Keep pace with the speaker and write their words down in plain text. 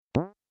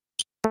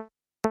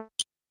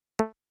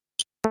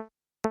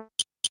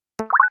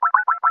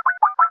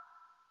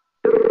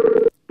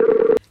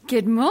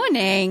Good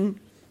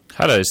morning.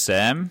 Hello,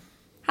 Sam.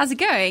 How's it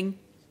going?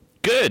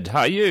 Good.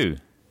 How are you?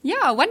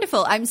 Yeah,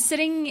 wonderful. I'm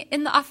sitting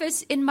in the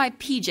office in my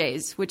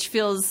PJs, which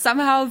feels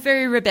somehow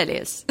very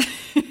rebellious.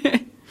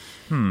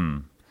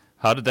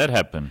 How did that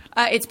happen?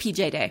 It's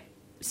PJ day,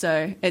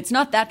 so it's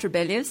not that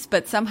rebellious,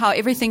 but somehow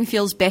everything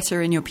feels better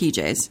in your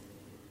PJs.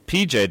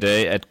 PJ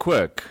Day at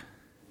Quirk.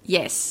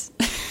 Yes.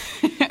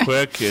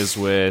 Quirk is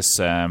where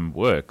Sam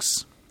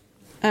works.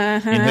 In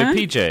her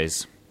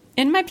PJs.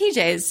 In my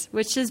PJs,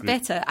 which is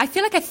better. I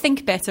feel like I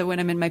think better when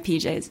I'm in my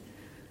PJs.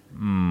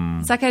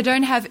 It's like I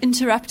don't have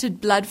interrupted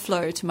blood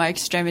flow to my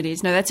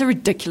extremities. No, that's a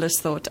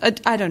ridiculous thought.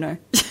 I don't know.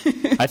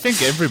 I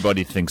think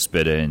everybody thinks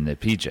better in their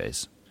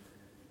PJs.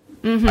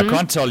 I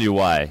can't tell you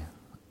why.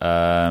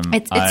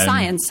 It's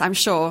science, I'm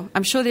sure.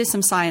 I'm sure there's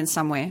some science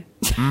somewhere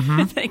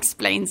that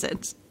explains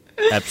it.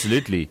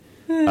 Absolutely.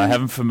 I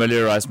haven't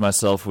familiarized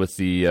myself with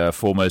the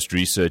foremost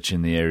research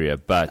in the area,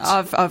 but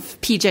Of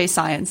PJ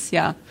science,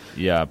 yeah.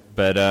 yeah,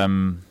 but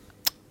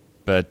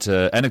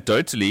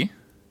anecdotally,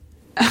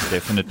 it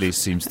definitely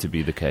seems to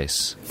be the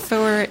case.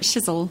 For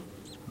shizzle.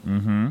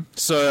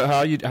 So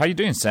how you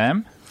doing,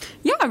 Sam?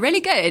 Yeah,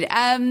 really good.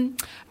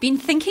 Been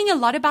thinking a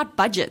lot about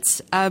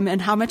budgets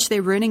and how much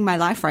they're ruining my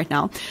life right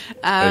now.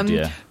 Oh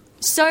dear.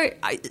 So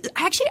I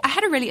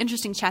had a really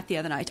interesting chat the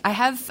other night. I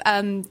have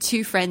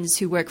two friends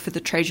who work for the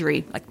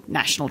Treasury, like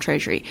National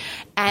Treasury,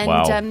 and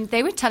Wow.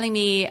 they were telling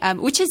me,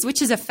 which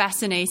is a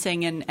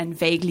fascinating and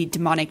vaguely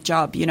demonic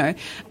job, you know.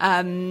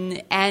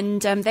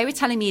 And they were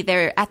telling me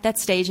they're at that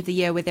stage of the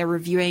year where they're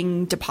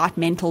reviewing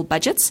departmental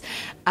budgets.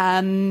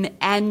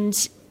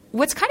 And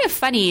what's kind of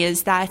funny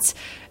is that,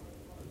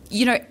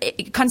 you know,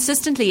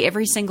 consistently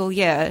every single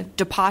year,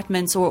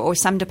 departments or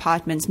some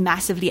departments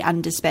massively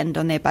underspend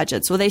on their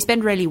budgets, or they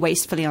spend really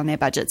wastefully on their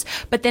budgets.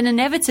 But then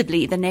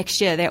inevitably the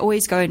next year, they're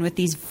always going with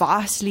these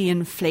vastly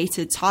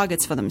inflated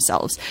targets for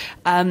themselves.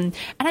 And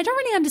I don't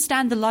really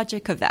understand the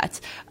logic of that.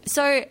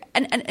 So,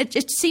 and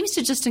it seems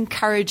to just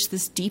encourage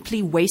this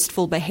deeply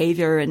wasteful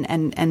behavior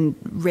and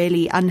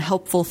really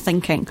unhelpful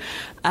thinking.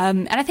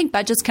 And I think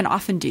budgets can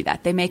often do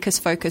that. They make us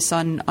focus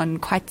on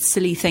quite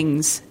silly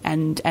things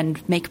and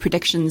make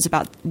predictions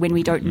about when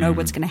we don't know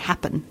what's going to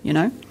happen, you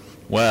know?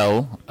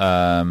 Well,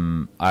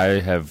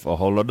 I have a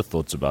whole lot of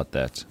thoughts about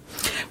that.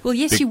 Well,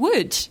 yes, you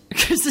would,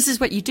 because this is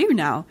what you do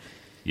now.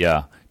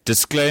 Yeah.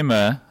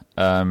 Disclaimer,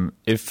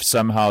 if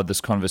somehow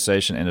this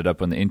conversation ended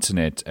up on the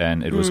internet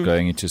and it was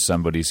going into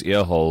somebody's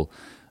ear hole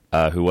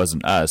who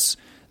wasn't us,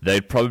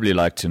 they'd probably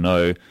like to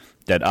know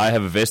that I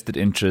have a vested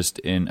interest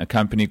in a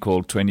company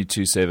called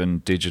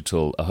 227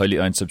 Digital, a wholly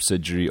owned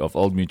subsidiary of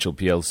Old Mutual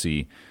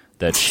PLC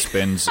that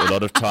spends a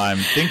lot of time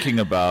thinking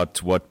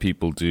about what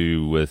people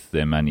do with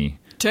their money.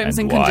 Terms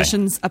and why.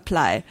 conditions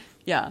apply.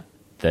 Yeah.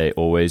 They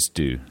always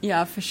do.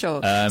 Yeah, for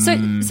sure. So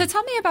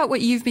tell me about what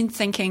you've been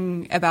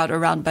thinking about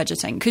around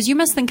budgeting, because you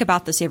must think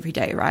about this every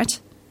day, right?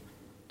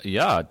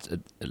 Yeah,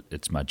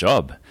 it's my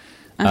job.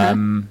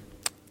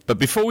 But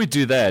before we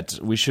do that,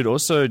 we should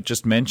also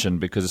just mention,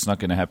 because it's not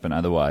going to happen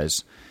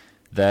otherwise,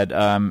 that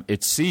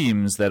it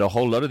seems that a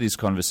whole lot of these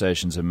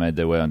conversations have made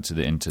their way onto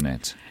the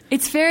internet.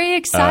 It's very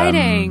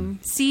exciting.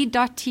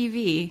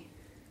 Seed.tv.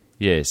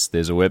 Yes,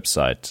 there's a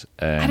website.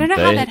 And I don't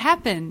know how that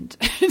happened.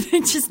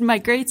 They just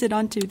migrated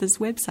onto this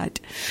website.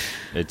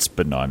 It's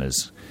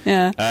bananas.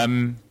 Yeah.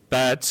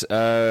 But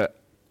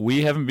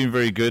we haven't been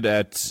very good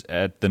at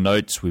the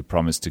notes we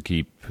promised to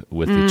keep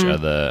with each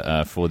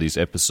other for these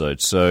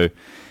episodes. So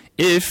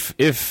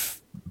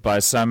if by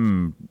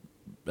some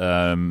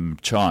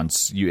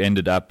chance you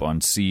ended up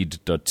on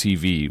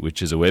seed.tv,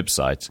 which is a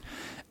website,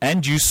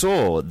 and you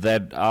saw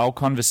that our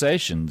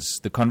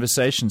conversations, the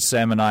conversations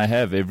Sam and I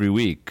have every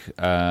week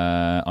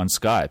on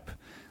Skype,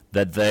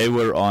 that they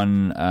were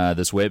on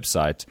this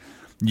website,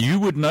 you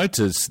would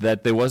notice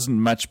that there wasn't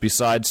much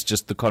besides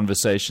just the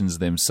conversations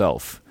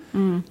themselves.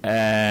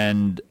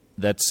 And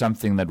that's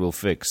something that we'll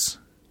fix.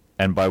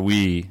 And by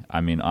we,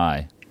 I mean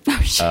I.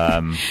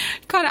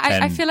 God,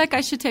 I feel like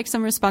I should take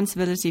some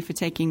responsibility for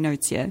taking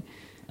notes here.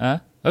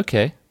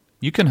 Okay.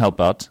 You can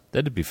help out.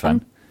 That'd be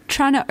fun.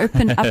 Trying to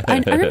open up. I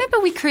remember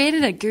we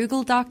created a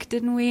Google Doc,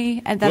 didn't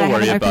we? And that We'll I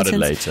worry haven't about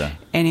opened it since. later.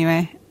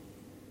 Anyway.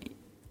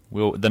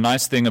 Well, the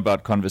nice thing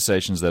about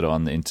conversations that are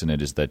on the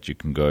internet is that you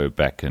can go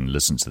back and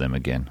listen to them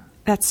again.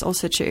 That's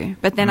also true.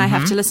 But then I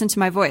have to listen to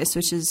my voice,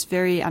 which is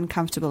very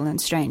uncomfortable and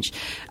strange.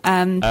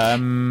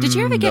 Did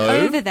you ever get no.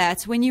 over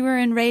that when you were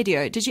in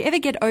radio? Did you ever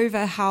get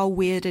over how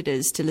weird it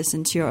is to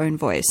listen to your own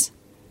voice?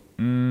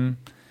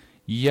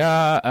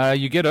 Yeah,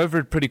 you get over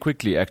it pretty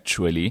quickly,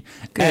 actually.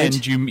 Good.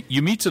 And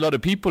you meet a lot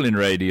of people in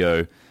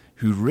radio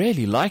who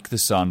really like the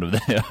sound of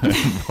their own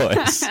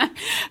voice.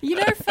 You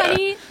know,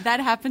 funny, that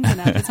happens in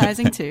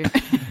advertising too.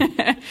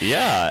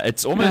 Yeah,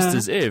 it's almost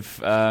as if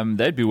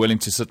they'd be willing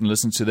to sit and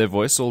listen to their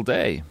voice all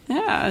day.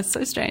 Yeah, it's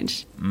so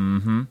strange.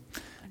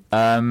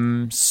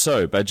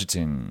 So,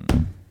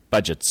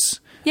 budgets.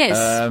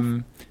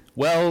 Yes.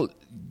 Well,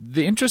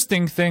 the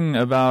interesting thing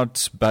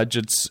about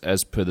budgets,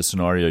 as per the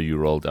scenario you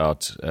rolled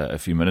out a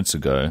few minutes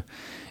ago,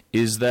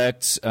 is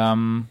that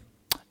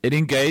it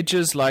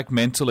engages like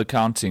mental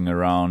accounting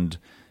around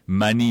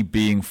money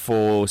being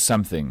for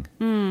something.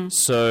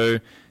 So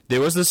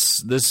there was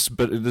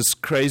this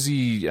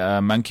crazy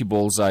monkey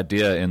balls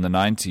idea in the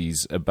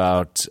 90s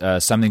about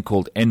something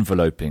called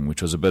enveloping,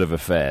 which was a bit of a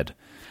fad.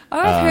 Oh,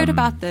 I've heard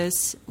about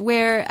this,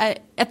 where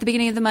at the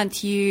beginning of the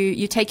month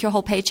you take your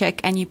whole paycheck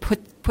and you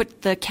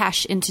put the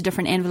cash into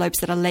different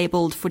envelopes that are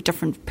labeled for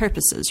different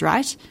purposes,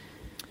 right?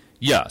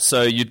 Yeah,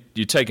 so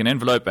you take an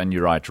envelope and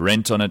you write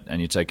rent on it,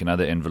 and you take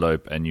another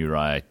envelope and you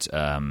write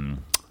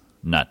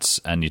nuts,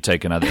 and you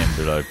take another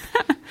envelope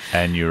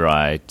and you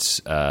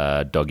write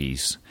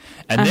doggies.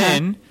 And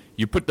then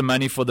you put the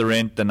money for the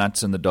rent, the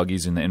nuts, and the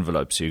doggies in the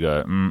envelope. So you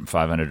go,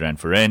 500 Rand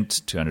for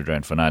rent, 200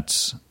 Rand for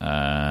nuts,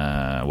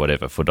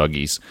 whatever, for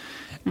doggies.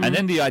 And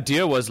then the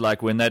idea was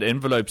like, when that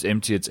envelope's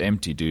empty, it's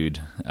empty,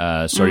 dude.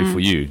 Sorry for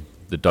you.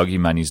 The doggy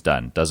money's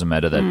done. Doesn't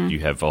matter that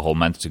you have a whole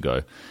month to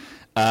go.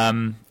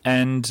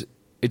 And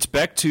it's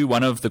back to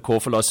one of the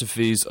core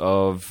philosophies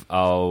of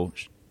our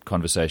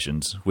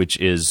conversations, which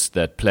is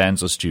that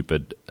plans are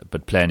stupid,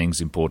 but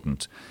planning's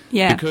important.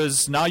 Yeah.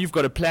 Because now you've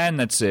got a plan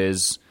that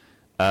says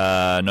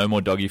no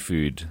more doggy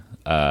food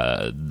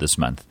this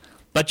month.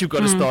 But you've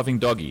got a starving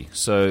doggy,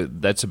 so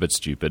that's a bit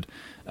stupid.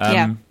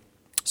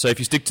 So if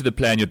you stick to the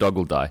plan, your dog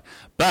will die.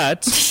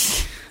 But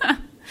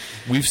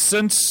we've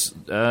since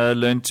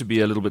learned to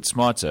be a little bit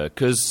smarter,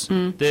 because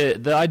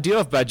the idea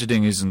of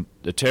budgeting isn't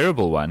a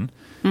terrible one.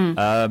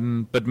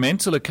 But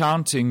mental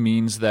accounting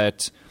means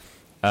that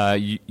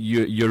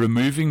you're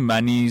removing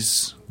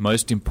money's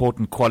most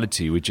important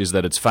quality, which is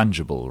that it's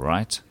fungible,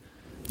 right?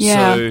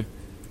 Yeah. So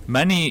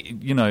money,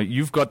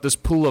 you've got this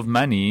pool of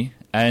money,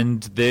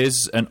 and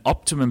there's an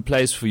optimum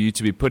place for you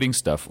to be putting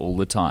stuff all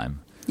the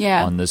time.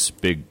 Yeah. On this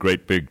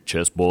great big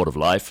chessboard of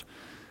life.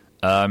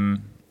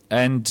 And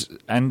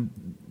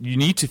you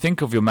need to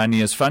think of your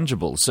money as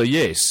fungible. So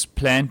yes,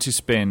 plan to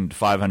spend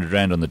 500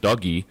 Rand on the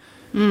doggy.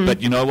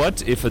 But you know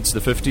what? If it's the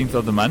 15th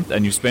of the month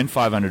and you spend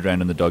 500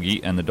 Rand on the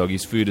doggy and the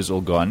doggy's food is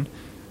all gone,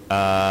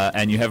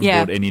 and you haven't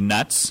bought any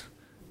nuts,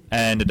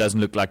 and it doesn't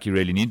look like you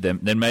really need them,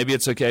 then maybe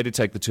it's okay to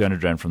take the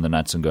 200 Rand from the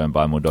nuts and go and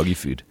buy more doggy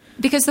food.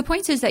 Because the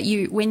point is that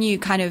when you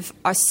kind of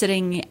are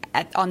sitting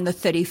on the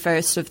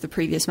 31st of the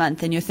previous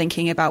month and you're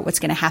thinking about what's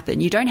going to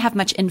happen, you don't have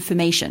much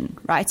information,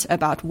 right,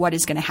 about what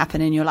is going to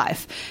happen in your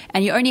life.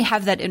 And you only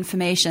have that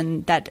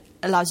information that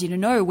allows you to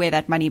know where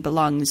that money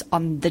belongs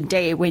on the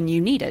day when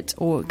you need it,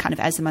 or kind of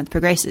as the month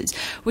progresses,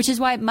 which is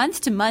why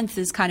month to month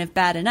is kind of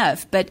bad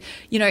enough. But,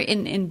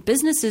 in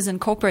businesses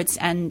and corporates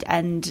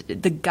and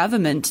the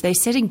government, they're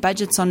setting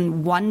budgets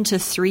on 1 to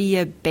 3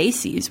 year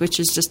bases, which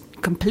is just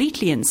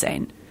completely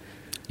insane.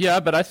 Yeah,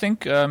 but I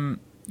think, the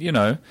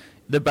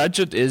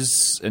budget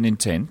is an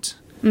intent.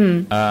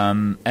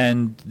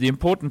 And the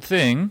important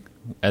thing,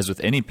 as with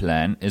any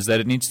plan, is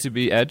that it needs to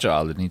be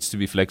agile. It needs to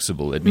be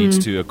flexible. It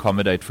needs to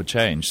accommodate for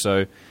change.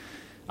 So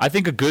I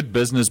think a good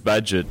business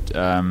budget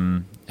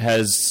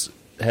has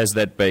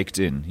that baked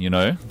in,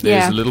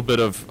 There's a little bit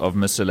of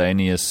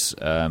miscellaneous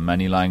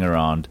money lying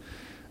around.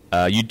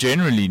 You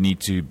generally need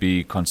to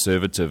be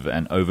conservative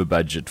and over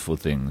budget for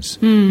things.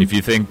 If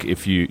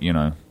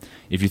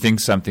you think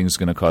something's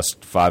going to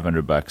cost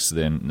 $500,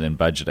 then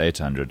budget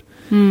 800.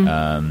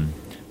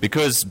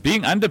 Because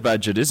being under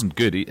budget isn't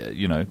good.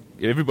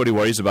 Everybody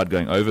worries about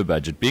going over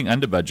budget. Being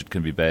under budget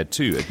can be bad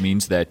too. It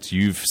means that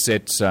you've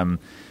set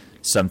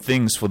some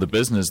things for the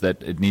business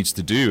that it needs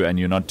to do, and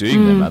you're not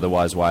doing them.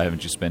 Otherwise, why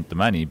haven't you spent the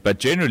money? But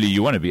generally,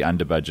 you want to be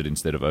under budget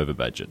instead of over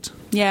budget.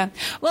 Yeah.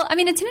 Well, I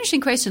mean, it's an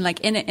interesting question.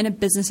 Like in a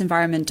business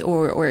environment,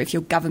 or if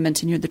you're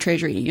government and you're the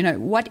treasury,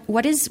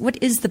 what is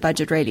the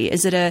budget really?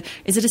 Is it a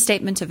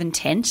statement of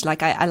intent?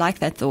 Like I like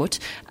that thought.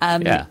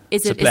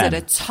 Is it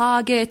a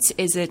target?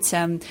 Is it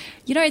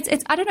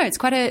it's I don't know. It's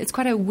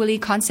quite a woolly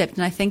concept,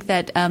 and I think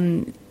that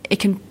it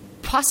can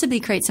possibly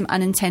create some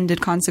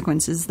unintended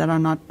consequences that are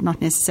not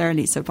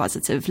necessarily so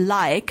positive,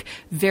 like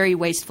very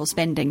wasteful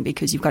spending,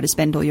 because you've got to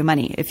spend all your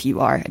money if you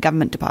are a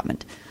government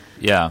department.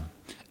 Yeah.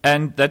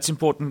 And that's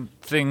important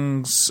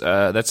things.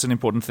 That's an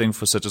important thing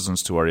for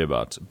citizens to worry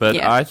about. But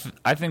I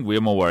think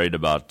we're more worried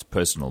about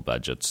personal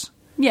budgets.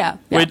 Yeah.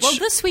 Well,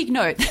 this week,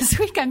 no. This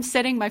week I'm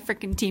setting my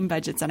freaking team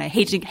budgets, and I'm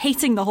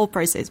hating the whole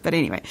process. But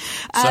anyway.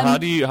 So how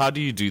do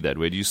you do that?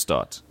 Where do you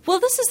start? Well,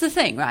 this is the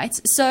thing, right?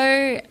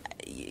 So,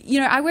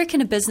 I work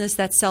in a business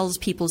that sells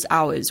people's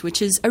hours,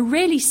 which is a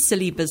really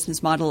silly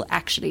business model,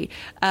 actually,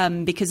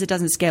 because it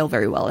doesn't scale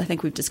very well. I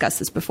think we've discussed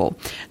this before.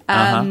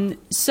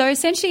 So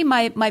essentially,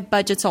 my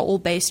budgets are all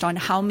based on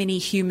how many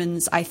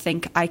humans I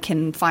think I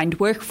can find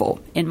work for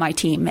in my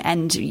team,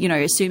 and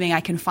assuming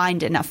I can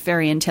find enough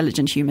very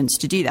intelligent humans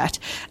to do that.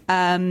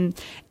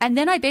 And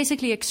then I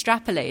basically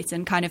extrapolate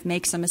and kind of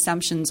make some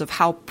assumptions of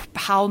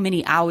how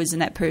many hours in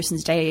that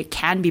person's day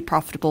can be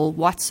profitable,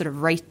 what sort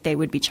of rate they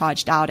would be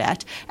charged out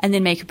at, and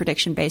then make a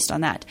prediction based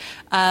on that.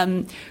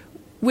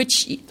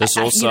 This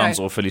all sounds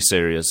awfully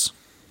serious.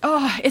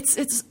 Oh,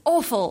 it's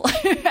awful.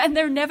 And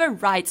they're never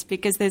right,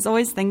 because there's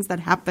always things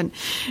that happen.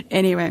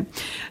 Anyway,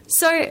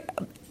 so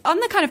on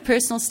the kind of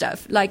personal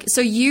stuff, like,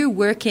 so you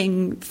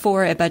working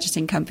for a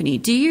budgeting company,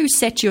 do you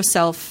set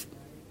yourself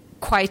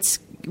quite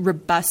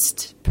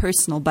robust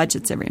personal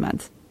budgets every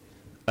month?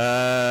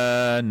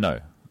 No.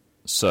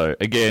 So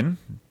again,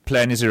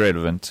 plan is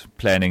irrelevant.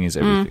 Planning is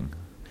everything.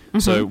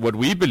 So what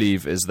we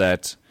believe is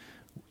that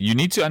you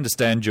need to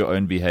understand your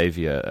own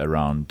behavior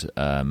around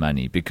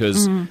money,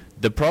 because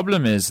the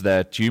problem is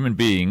that human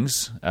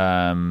beings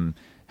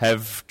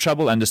have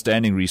trouble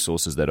understanding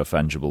resources that are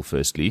fungible,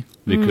 firstly,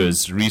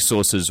 because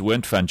resources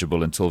weren't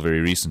fungible until very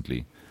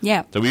recently.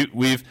 Yeah. So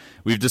we've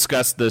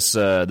discussed this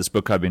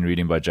book I've been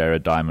reading by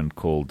Jared Diamond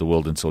called The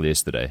World Until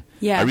Yesterday.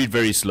 Yeah. I read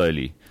very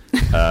slowly,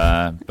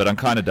 but I'm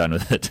kind of done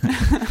with it.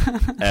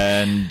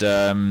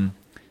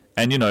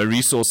 And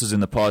resources in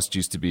the past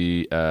used to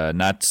be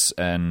nuts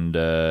and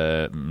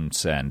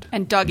sand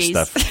and doggies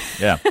and stuff.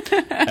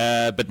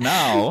 Yeah. But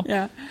now,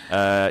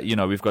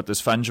 we've got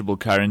this fungible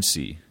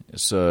currency.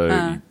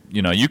 So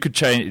you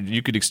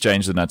could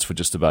exchange the nuts for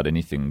just about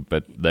anything,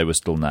 but they were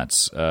still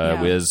nuts.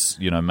 Whereas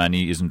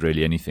money isn't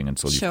really anything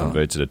until you've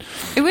converted it.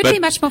 It would be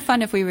much more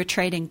fun if we were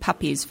trading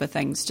puppies for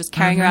things, just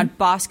carrying around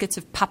baskets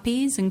of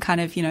puppies and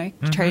kind of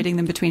trading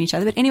them between each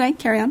other. But anyway,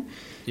 carry on.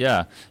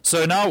 Yeah.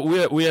 So now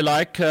we're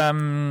like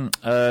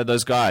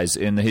those guys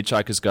in The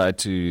Hitchhiker's Guide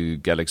to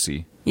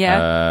Galaxy.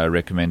 Yeah.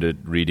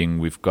 Recommended reading.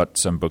 We've got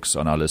some books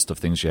on our list of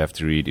things you have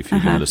to read if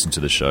you're going to listen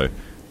to the show.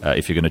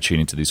 If you're going to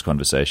tune into these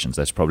conversations,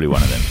 that's probably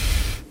one of them.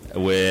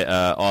 Where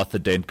Arthur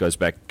Dent goes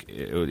back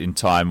in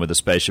time with a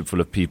spaceship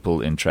full of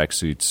people in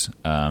tracksuits,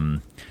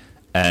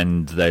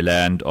 and they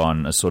land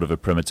on a sort of a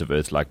primitive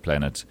Earth-like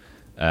planet.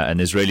 And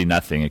there's really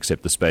nothing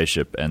except the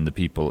spaceship and the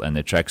people and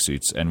their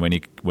tracksuits. And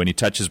when he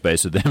touches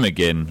base with them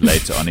again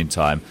later on in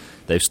time,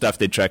 they've stuffed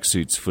their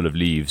tracksuits full of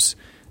leaves,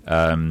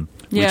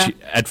 which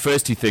at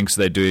first he thinks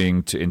they're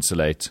doing to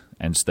insulate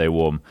and stay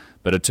warm.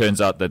 But it turns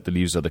out that the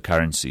leaves are the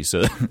currency,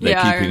 so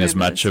they're keeping as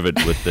much of it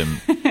with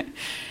them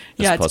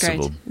as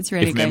possible. Great. It's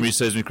really if memory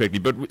serves me correctly.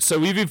 But so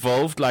we've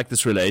evolved like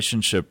this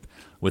relationship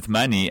with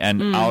money,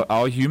 and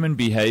our human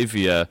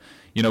behavior.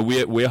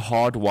 We're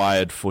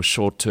hardwired for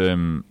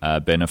short-term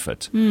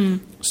benefit.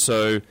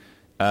 So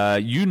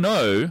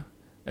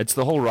it's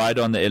the whole ride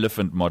on the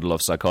elephant model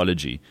of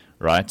psychology,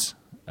 right?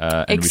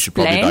 And we should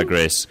probably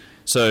digress.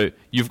 So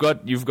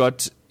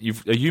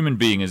a human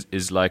being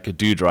is like a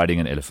dude riding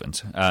an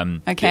elephant.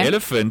 The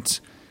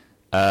elephant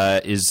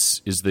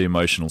is the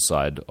emotional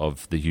side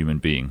of the human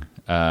being.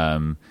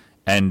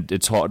 And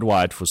it's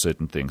hardwired for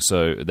certain things.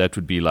 So that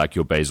would be like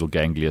your basal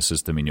ganglia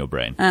system in your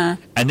brain. And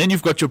then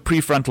you've got your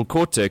prefrontal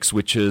cortex,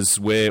 which is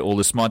where all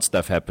the smart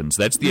stuff happens.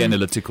 That's the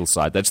analytical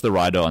side. That's the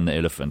rider on the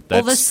elephant.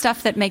 That's all the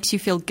stuff that makes you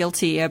feel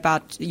guilty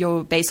about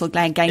your basal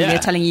ganglia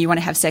telling you want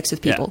to have sex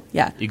with people.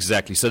 Yeah,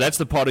 exactly. So that's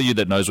the part of you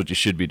that knows what you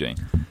should be doing.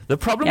 The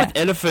problem with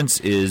elephants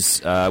is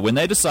when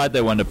they decide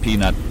they want a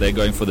peanut, they're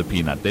going for the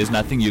peanut. There's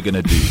nothing you're going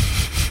to do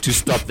to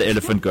stop the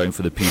elephant going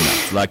for the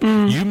peanut. Like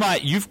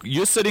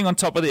you're sitting on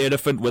top of the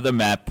elephant with a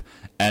map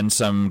and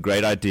some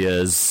great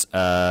ideas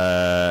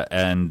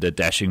and a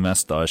dashing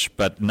mustache,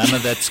 but none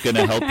of that's going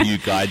to help you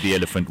guide the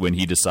elephant when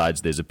he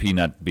decides there's a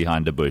peanut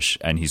behind a bush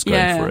and he's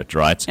going for it,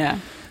 right? Yeah.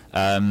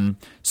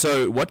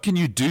 So what can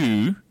you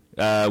do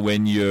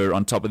when you're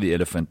on top of the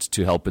elephant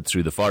to help it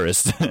through the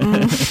forest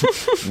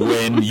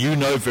when you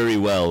know very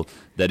well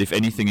that if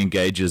anything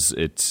engages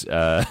it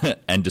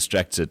and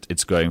distracts it,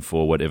 it's going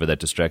for whatever that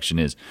distraction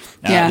is.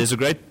 There's a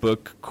great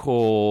book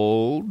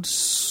called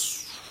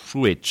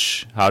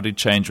Switch, How to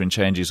Change When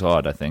Change is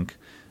Hard, I think,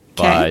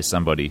 by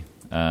somebody.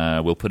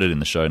 We'll put it in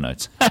the show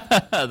notes.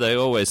 They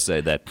always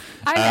say that.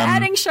 I'm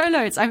adding show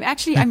notes. I'm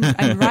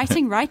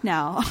writing right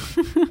now.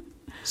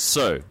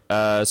 So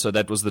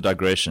that was the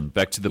digression.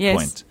 Back to the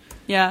point.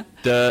 Yeah.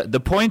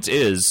 The point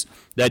is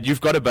that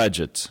you've got a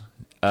budget.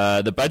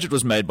 The budget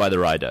was made by the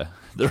rider.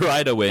 The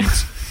rider went,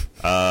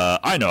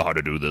 I know how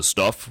to do this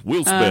stuff.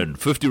 We'll spend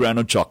 50 Rand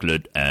on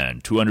chocolate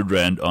and 200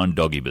 Rand on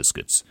doggy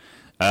biscuits.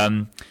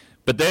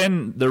 But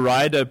then the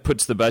rider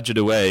puts the budget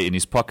away in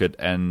his pocket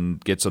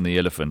and gets on the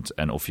elephant,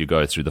 and off you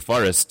go through the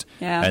forest.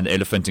 Yeah. And the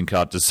elephant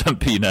encounters some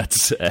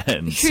peanuts.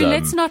 Who,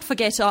 let's not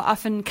forget, are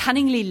often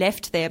cunningly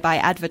left there by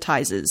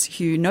advertisers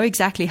who know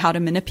exactly how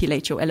to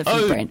manipulate your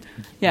elephant brain.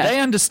 Yeah.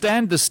 They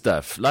understand this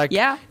stuff. Like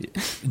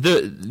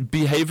the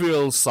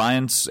behavioral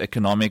science,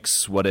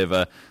 economics,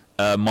 whatever.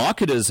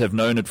 Marketers have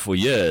known it for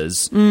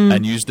years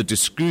and used it to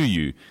screw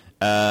you.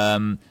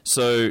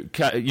 So,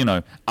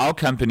 our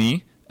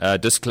company...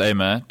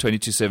 disclaimer,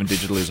 227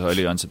 Digital is a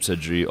wholly owned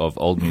subsidiary of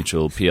Old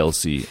Mutual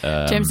PLC.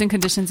 Terms and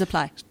conditions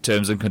apply.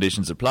 Terms and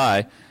conditions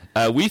apply.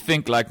 We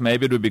think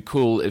maybe it would be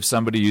cool if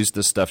somebody used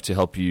this stuff to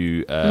help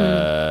you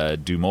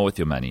do more with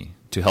your money,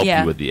 to help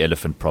you with the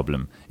elephant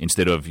problem,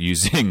 instead of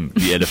using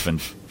the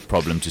elephant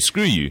problem to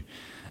screw you.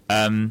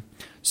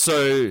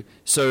 So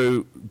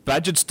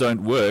budgets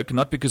don't work,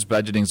 not because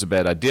budgeting is a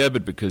bad idea,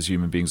 but because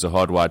human beings are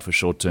hardwired for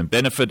short-term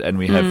benefit, and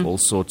we have all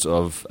sorts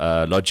of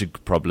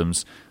logic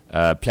problems.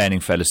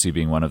 Planning fallacy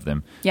being one of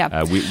them.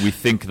 Yeah. We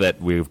think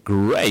that we're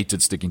great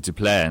at sticking to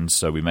plans,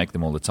 so we make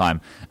them all the time.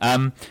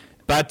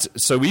 But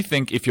so we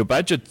think if your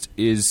budget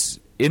is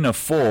in a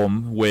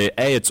form where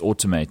A, it's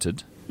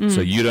automated,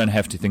 so you don't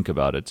have to think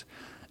about it,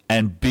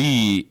 and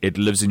B, it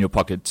lives in your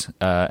pocket,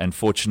 and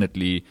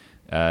fortunately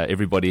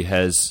everybody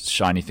has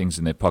shiny things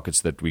in their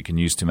pockets that we can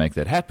use to make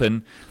that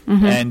happen,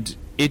 and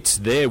it's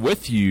there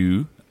with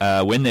you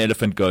when the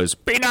elephant goes,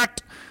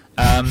 peanut,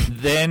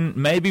 then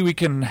maybe we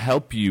can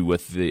help you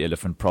with the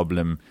elephant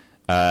problem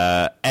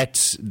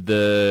at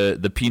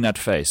the peanut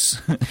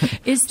face.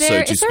 Is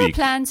there a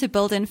plan to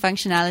build in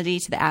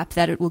functionality to the app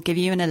that it will give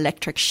you an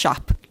electric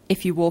shock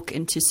if you walk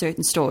into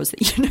certain stores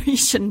that you know you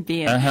shouldn't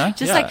be in?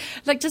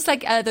 Just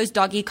like those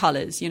doggy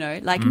collars, you know,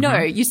 like no,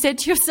 you said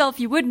to yourself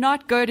you would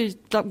not go to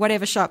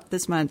whatever shop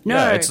this month.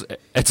 No,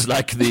 it's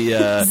like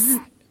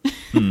the.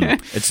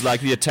 It's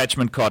like the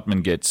attachment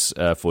Cartman gets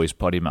for his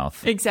potty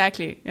mouth.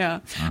 Exactly.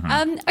 Yeah.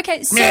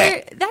 Okay.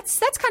 So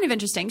that's kind of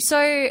interesting.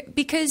 So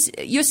because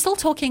you're still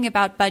talking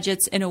about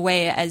budgets in a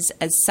way as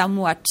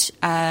somewhat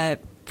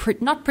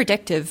not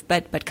predictive,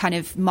 but kind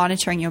of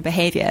monitoring your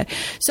behavior.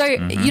 So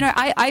you know,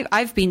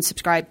 I've been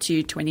subscribed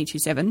to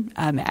 22/7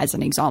 as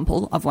an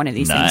example of one of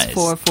these things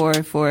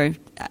for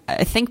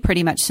I think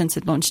pretty much since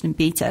it launched in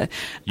beta.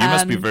 You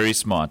must be very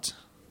smart.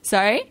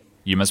 Sorry.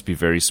 You must be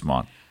very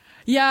smart.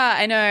 Yeah,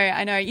 I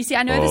know. You see,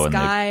 I know this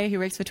guy who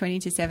works for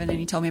 22/7 and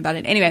he told me about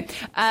it. Anyway.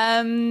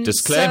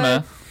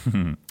 Disclaimer.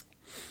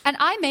 And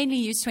I mainly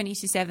use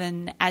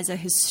 22/7 as a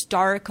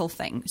historical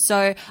thing.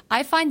 So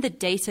I find the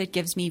data it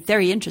gives me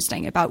very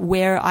interesting about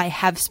where I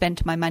have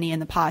spent my money in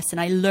the past.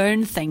 And I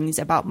learn things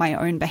about my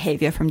own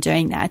behavior from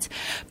doing that.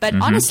 But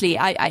honestly,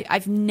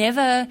 I've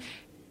never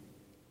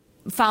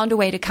found a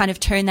way to kind of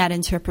turn that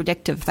into a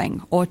predictive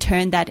thing or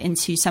turn that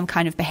into some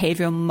kind of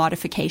behavioral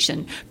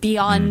modification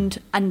beyond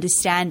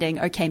understanding,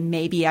 okay,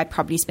 maybe I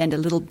probably spend a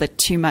little bit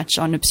too much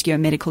on obscure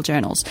medical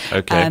journals.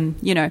 Okay.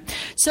 You know,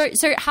 so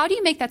how do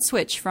you make that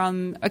switch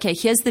from, okay,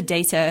 here's the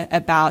data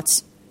about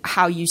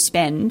how you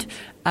spend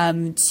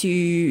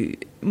to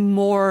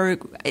more,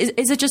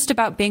 is it just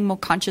about being more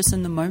conscious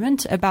in the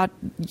moment about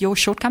your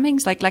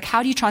shortcomings? Like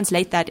how do you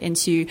translate that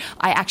into,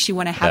 I actually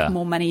want to have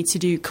more money to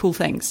do cool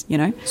things, you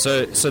know?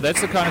 So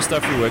that's the kind of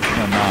stuff we're working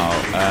on now.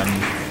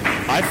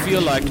 I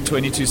feel like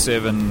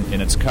 22/7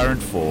 in its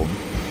current form,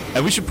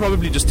 and we should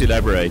probably just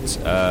elaborate,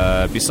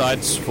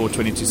 besides for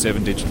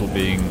 22/7 Digital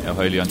being a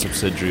wholly owned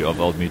subsidiary of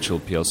Old Mutual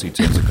PLC,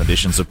 terms and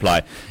conditions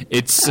apply.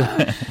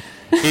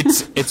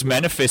 It's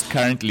manifest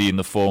currently in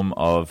the form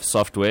of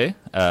software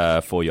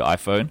for your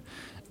iPhone,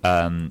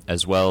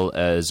 as well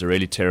as a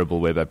really terrible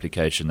web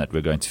application that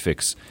we're going to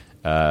fix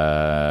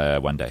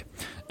one day.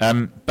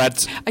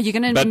 But are you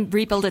going to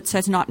rebuild it so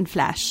it's not in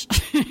Flash?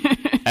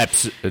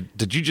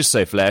 Did you just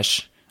say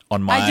Flash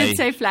on my? I did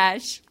say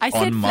Flash. I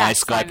said on my Flash,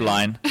 Skype Simon.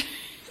 line.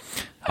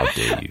 How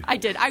dare you? I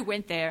did. I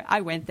went there.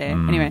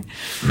 Anyway.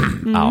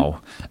 Ow.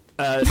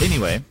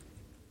 Anyway.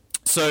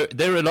 So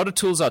there are a lot of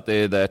tools out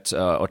there that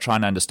are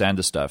trying to understand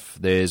the stuff.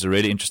 There's a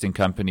really interesting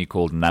company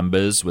called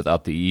Numbers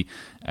without the E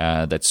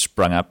that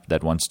sprung up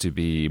that wants to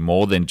be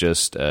more than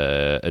just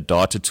a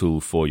data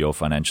tool for your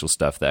financial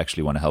stuff. They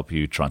actually want to help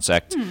you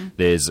transact.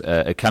 There's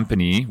a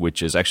company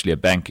which is actually a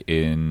bank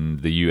in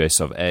the US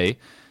of A.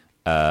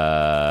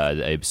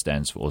 The A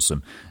stands for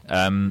awesome.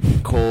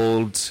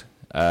 Called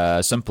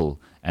Simple.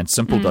 And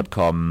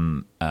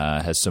Simple.com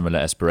has similar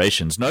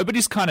aspirations.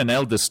 Nobody's kind of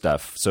nailed this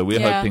stuff, so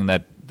we're hoping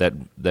that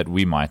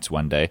we might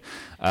one day.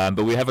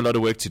 But we have a lot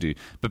of work to do.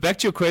 But back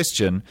to your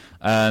question,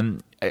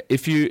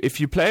 if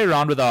you play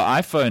around with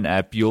our iPhone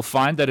app, you'll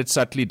find that it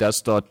subtly does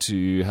start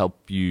to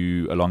help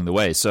you along the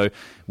way. So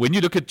when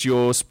you look at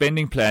your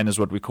spending plan, is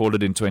what we call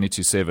it in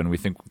 22/7, we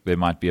think there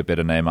might be a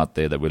better name out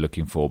there that we're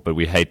looking for, but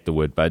we hate the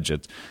word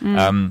budget.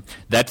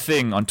 That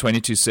thing on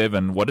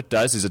 22/7, what it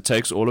does is it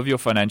takes all of your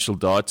financial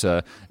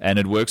data and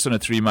it works on a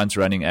 3-month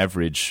running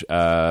average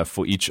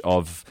for each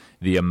of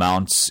the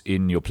amounts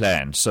in your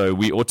plan. So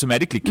we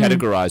automatically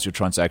categorize your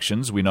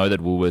transactions. We know that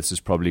Woolworths is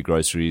probably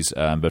groceries,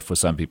 but for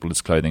some people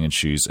it's clothing and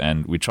shoes.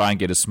 And we try and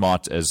get as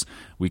smart as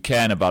we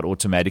can about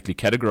automatically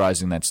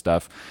categorizing that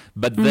stuff.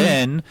 But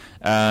then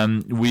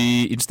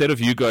we, instead of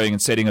you going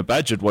and setting a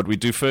budget, what we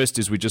do first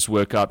is we just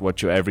work out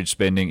what your average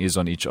spending is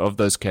on each of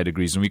those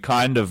categories. And we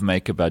kind of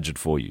make a budget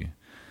for you,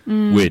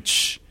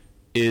 which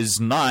is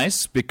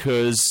nice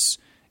because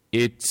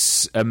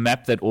it's a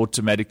map that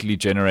automatically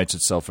generates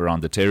itself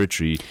around the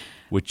territory,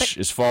 which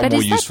is far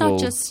more useful.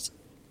 But is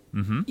that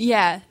not just...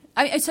 Yeah.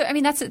 I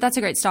mean, that's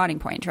a great starting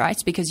point,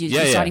 right? Because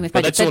you're starting with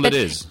budget. But that's all it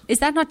is. Is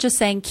that not just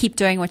saying keep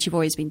doing what you've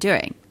always been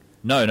doing?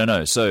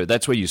 No. So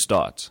that's where you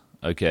start.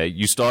 Okay,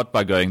 you start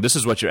by going, this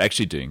is what you're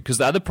actually doing. Because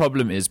the other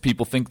problem is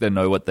people think they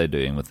know what they're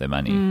doing with their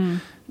money.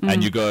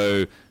 And you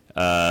go,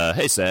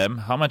 hey, Sam,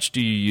 how much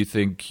do you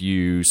think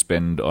you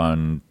spend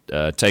on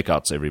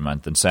takeouts every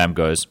month? And Sam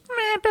goes,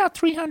 about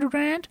 300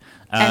 Rand.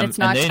 And it's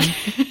not. And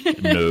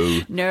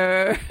then,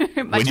 no.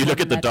 When you look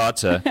at the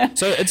data.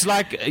 So it's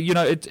like,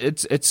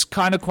 it's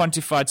kind of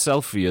quantified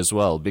selfie as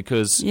well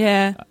because,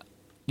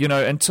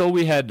 until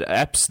we had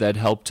apps that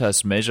helped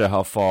us measure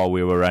how far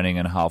we were running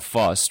and how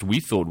fast,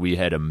 we thought we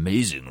had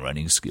amazing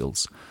running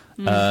skills.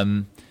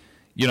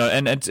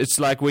 and it's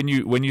like when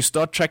you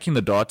start tracking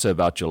the data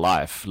about your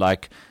life,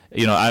 like,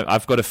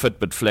 I've got a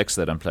Fitbit Flex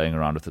that I'm playing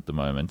around with at the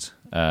moment,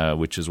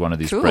 which is one of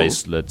these Cool.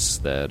 bracelets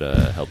that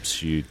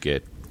helps you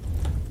get.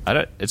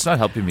 It's not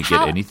helping me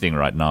get anything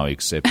right now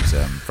except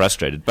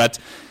frustrated, but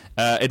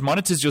it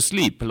monitors your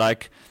sleep.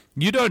 Like,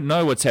 you don't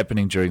know what's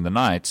happening during the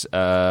night,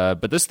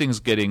 but this thing's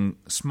getting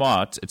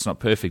smart. It's not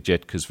perfect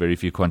yet because very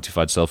few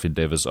quantified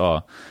self-endeavors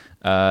are.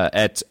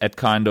 At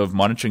kind of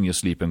monitoring your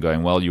sleep and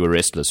going, well, you were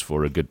restless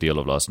for a good deal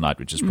of last night,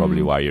 which is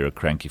probably why you're a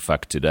cranky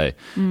fuck today.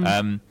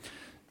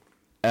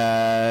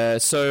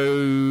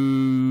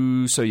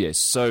 So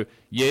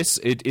yes,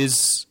 it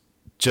is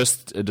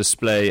just a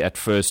display at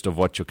first of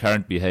what your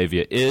current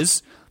behavior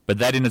is, but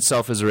that in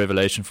itself is a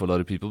revelation for a lot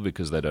of people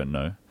because they don't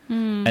know.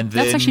 And then,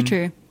 That's actually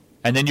true.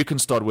 And then you can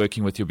start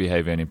working with your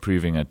behavior and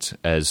improving it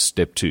as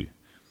step 2.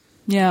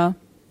 Yeah.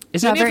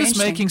 Is No, any of very this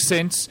interesting. making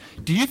sense?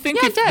 Do you think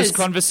Yeah, if it does. this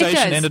conversation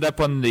It does. ended up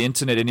on the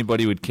internet,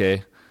 anybody would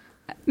care?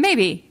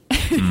 Maybe.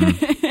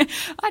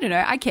 I don't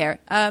know. I care.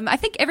 I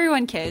think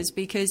everyone cares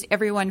because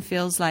everyone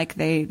feels like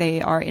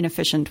they are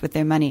inefficient with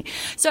their money.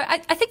 So I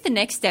think the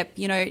next step,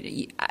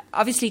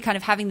 obviously kind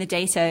of having the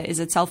data is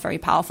itself very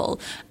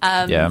powerful.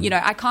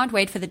 I can't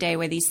wait for the day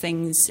where these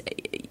things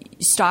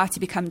start to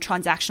become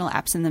transactional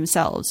apps in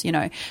themselves,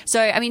 So,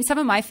 I mean, some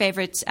of my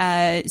favorite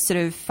sort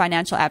of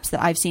financial apps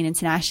that I've seen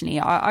internationally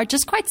are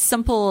just quite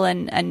simple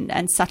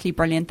and subtly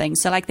brilliant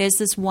things. So, like, there's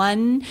this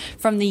one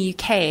from the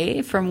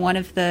UK, from one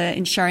of the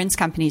insurance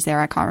companies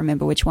there. I can't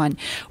remember which one,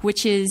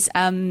 which is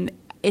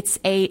it's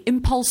a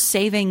impulse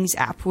savings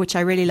app, which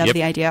I really love Yep.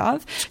 the idea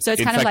of. So it's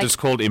In kind fact, of like it's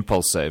called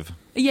Impulse Save.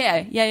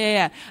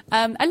 Yeah.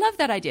 I love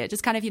that idea.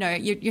 Just kind of,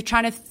 you're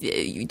trying to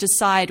you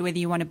decide whether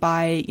you want to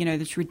buy,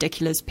 this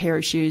ridiculous pair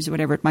of shoes or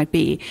whatever it might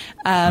be.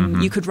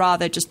 You could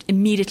rather just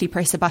immediately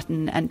press a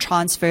button and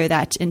transfer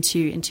that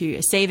into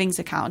a savings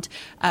account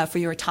for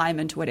your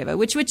retirement or whatever,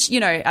 which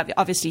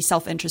obviously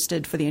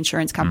self-interested for the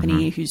insurance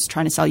company who's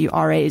trying to sell you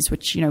RAs,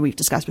 which, we've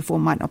discussed before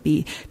might not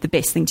be the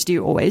best thing to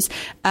do always.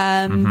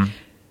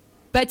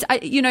 But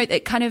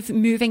kind of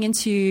moving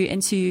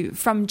into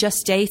from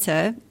just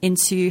data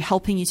into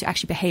helping you to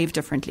actually behave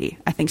differently,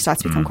 I think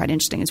starts to become quite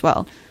interesting as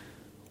well.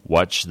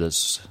 Watch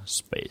this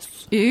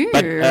space. Ooh.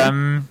 But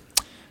I'm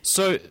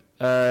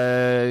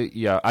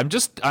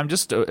just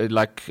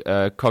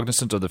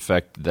cognizant of the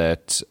fact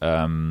that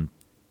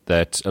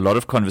that a lot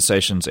of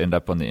conversations end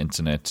up on the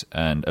internet,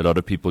 and a lot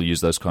of people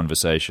use those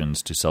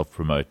conversations to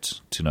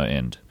self-promote to no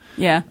end.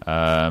 Yeah.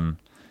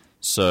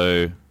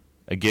 So.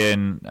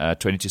 Again,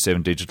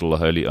 227 Digital, a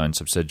wholly owned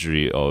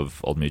subsidiary of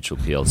Old Mutual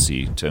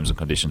PLC, terms and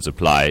conditions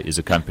apply, is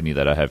a company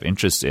that I have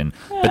interest in.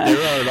 But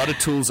there are a lot of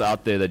tools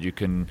out there that you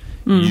can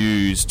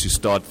use to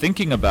start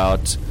thinking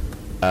about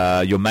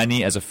your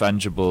money as a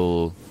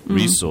fungible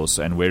resource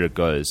and where it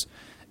goes.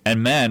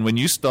 And man, when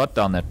you start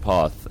down that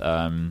path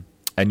and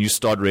you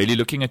start really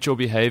looking at your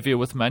behavior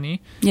with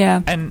money,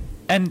 and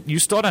you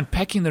start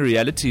unpacking the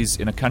realities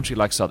in a country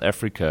like South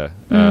Africa,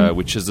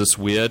 which is this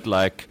weird,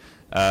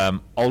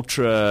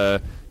 ultra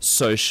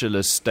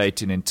socialist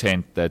state in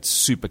intent that's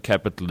super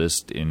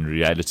capitalist in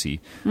reality.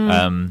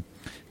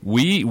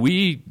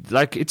 We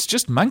it's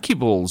just monkey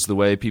balls the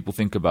way people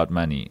think about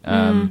money.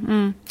 I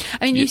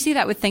mean, you see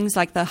that with things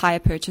like the hire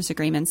purchase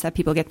agreements that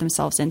people get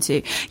themselves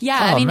into. Yeah,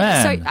 Oh, I mean,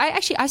 man.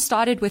 so I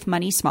started with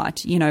Money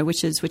Smart,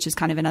 which is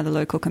kind of another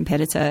local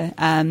competitor.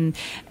 I mean,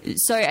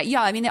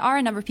 there are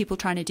a number of people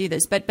trying to do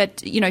this, but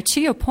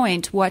to your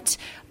point, what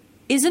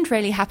isn't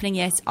really happening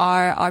yet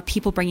are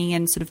people bringing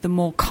in sort of the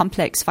more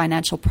complex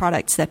financial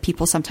products that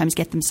people sometimes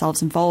get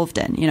themselves involved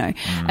in.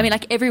 I mean,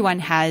 like everyone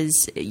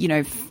has,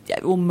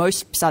 or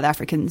most South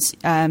Africans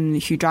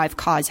who drive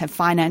cars have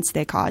financed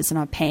their cars and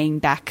are paying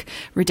back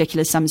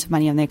ridiculous sums of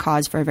money on their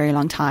cars for a very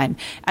long time.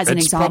 As an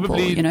It's example,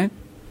 probably-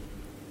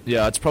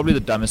 Yeah, it's probably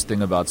the dumbest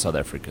thing about South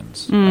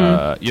Africans.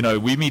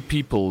 We meet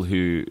people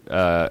who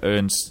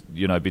earns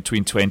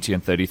between 20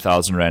 and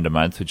 30,000 rand a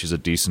month, which is a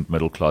decent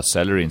middle class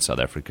salary in South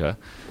Africa,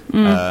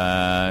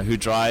 who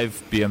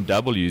drive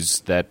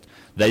BMWs that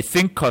they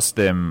think cost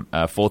them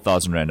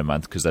 4,000 rand a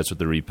month because that's what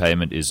the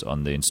repayment is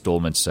on the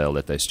installment sale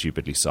that they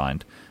stupidly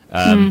signed.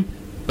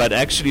 But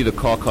actually, the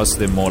car costs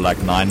them more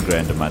like 9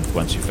 grand a month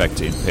once you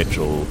factor in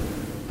petrol,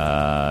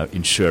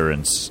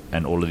 insurance,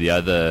 and all of the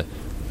other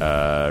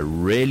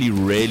really,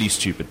 really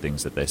stupid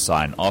things that they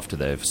sign after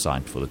they've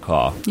signed for the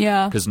car.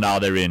 Yeah. Because now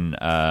they're in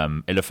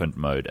elephant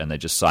mode and they're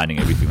just signing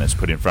everything that's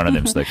put in front of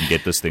them so they can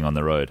get this thing on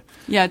the road.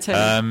 Yeah,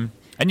 totally.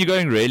 And you're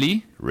going,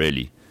 really?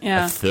 Really?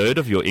 Yeah. A third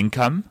of your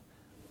income?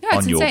 Yeah,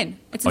 it's on your- insane.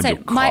 It's on your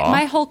insane. My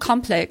car? whole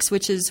complex,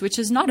 which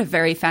is not a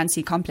very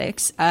fancy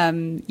complex,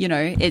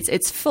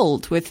 it's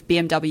filled with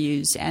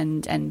BMWs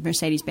and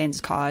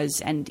Mercedes-Benz cars,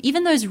 and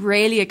even those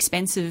really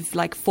expensive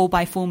like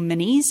 4x4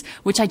 minis,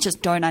 which I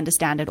just don't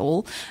understand at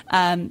all.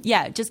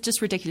 Just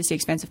ridiculously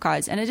expensive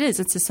cars, and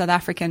it's a South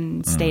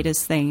African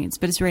status thing.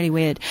 But it's really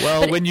weird.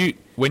 Well, But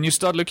when you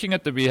start looking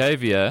at the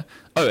behavior,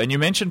 and you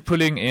mentioned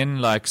pulling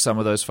in like some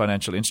of those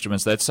financial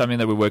instruments, that's something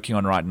that we're working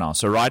on right now.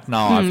 So right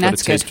now, I've got a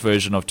that's test good.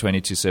 version of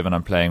 227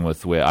 I'm playing with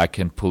with where I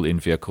can pull in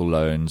vehicle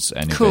loans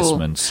and Cool.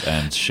 investments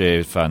and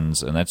share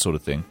funds and that sort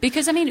of thing.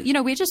 Because, I mean,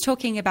 we're just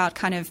talking about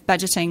kind of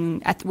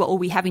budgeting or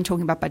we have been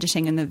talking about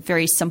budgeting in the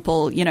very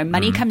simple,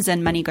 money comes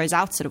in, money goes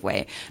out sort of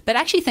way. But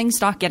actually things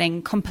start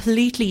getting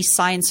completely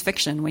science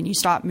fiction when you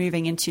start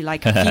moving into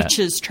like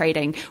futures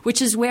trading,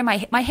 which is where my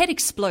head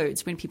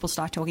explodes when people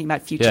start talking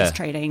about futures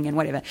trading and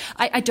whatever.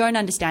 I don't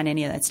understand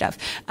any of that stuff.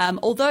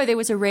 Although there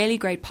was a really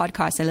great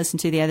podcast I listened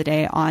to the other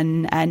day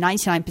on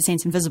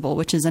 99% Invisible,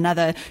 which is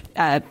another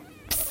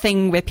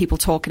thing where people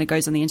talk and it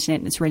goes on the internet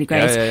and it's really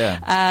great.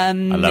 I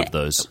love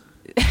those.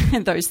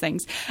 Those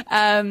things,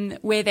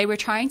 where they were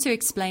trying to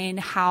explain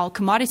how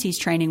commodities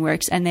trading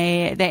works, and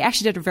they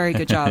actually did a very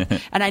good job.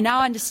 And I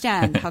now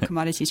understand how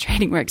commodities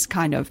trading works,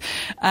 kind of.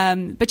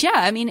 But yeah,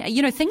 I mean,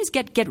 things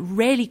get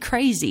really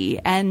crazy,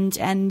 and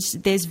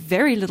there's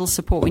very little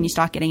support when you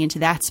start getting into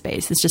that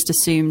space. It's just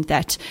assumed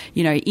that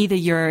either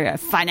you're a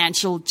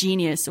financial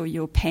genius or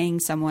you're paying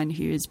someone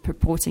who is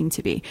purporting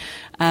to be.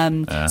 So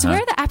where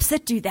are the apps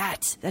that do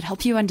that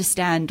help you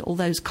understand all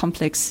those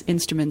complex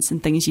instruments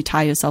and things you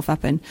tie yourself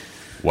up in?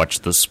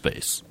 Watch this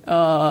space.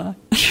 They're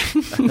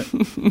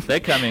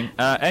coming.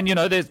 And,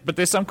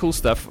 there's some cool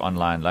stuff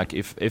online. Like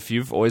if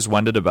you've always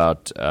wondered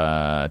about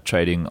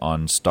trading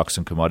on stocks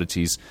and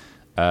commodities,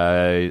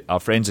 our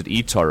friends at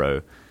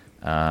eToro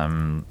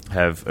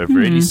have a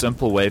really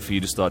simple way for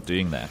you to start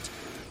doing that.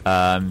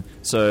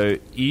 So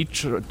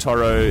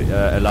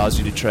eToro allows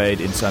you to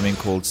trade in something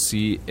called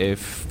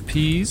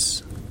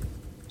CFPs.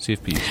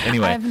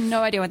 Anyway, I have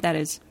no idea what that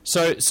is.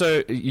 So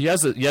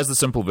here's the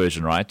simple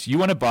version, right? You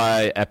want to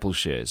buy Apple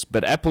shares,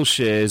 but Apple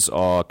shares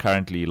are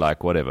currently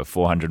like whatever,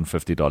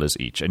 $450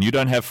 each, and you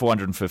don't have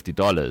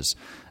 $450.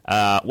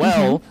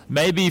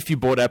 Maybe if you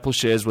bought Apple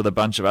shares with a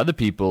bunch of other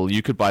people,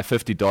 you could buy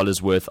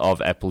 $50 worth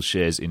of Apple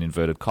shares in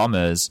inverted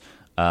commas.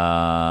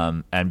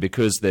 And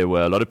because there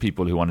were a lot of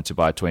people who wanted to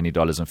buy $20 and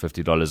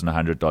 $50 and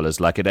 $100,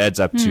 like it adds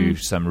up to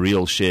some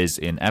real shares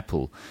in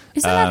Apple.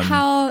 Isn't that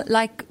how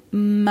like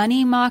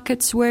money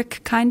markets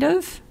work, kind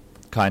of?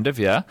 Kind of,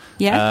 yeah.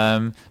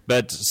 Yeah.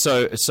 But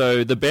so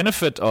the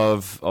benefit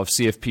of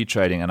CFP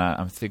trading, and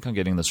I think I'm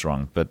getting this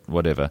wrong, but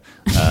whatever.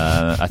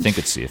 I think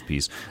it's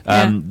CFPs.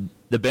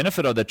 The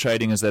benefit of that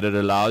trading is that it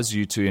allows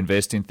you to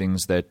invest in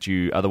things that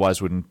you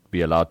otherwise wouldn't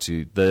be allowed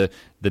to. The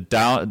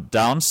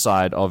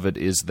downside of it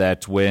is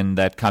that when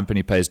that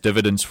company pays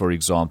dividends, for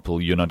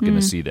example, you're not going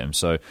to see them.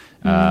 So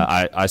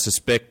I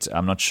suspect,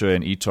 I'm not sure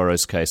in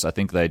eToro's case, I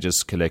think they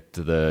just collect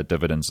the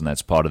dividends and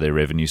that's part of their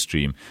revenue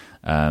stream.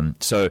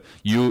 So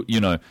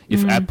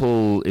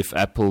if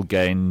Apple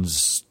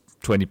gains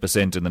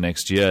 20% in the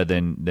next year,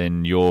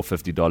 then your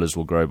 $50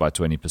 will grow by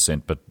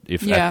 20%. But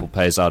if Apple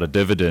pays out a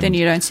dividend, then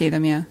you don't see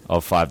them,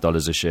 of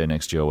 $5 a share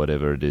next year, or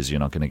whatever it is, you're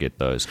not going to get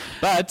those.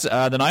 But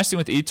the nice thing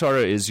with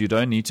eToro is you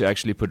don't need to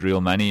actually put real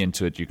money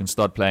into it. You can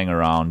start playing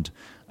around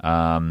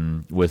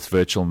with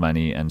virtual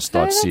money and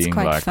start seeing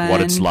like fun. What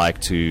it's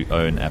like to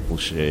own Apple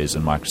shares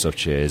and Microsoft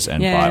shares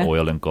and buy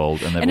oil and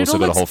gold. And they've also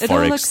got a whole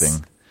Forex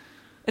thing.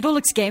 It all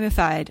looks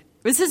gamified.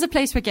 This is a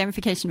place where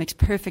gamification makes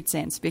perfect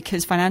sense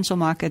because financial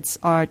markets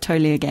are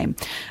totally a game.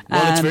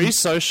 Well, it's very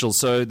social.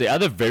 So the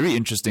other very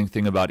interesting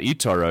thing about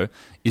eToro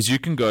is you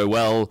can go,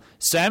 well,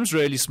 Sam's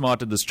really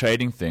smart at this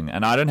trading thing,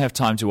 and I don't have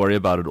time to worry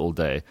about it all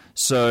day.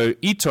 So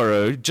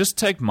eToro, just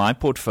take my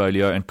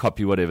portfolio and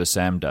copy whatever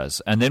Sam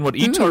does. And then what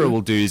eToro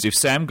will do is if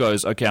Sam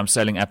goes, okay, I'm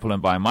selling Apple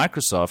and buying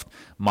Microsoft,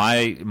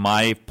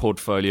 my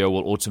portfolio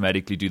will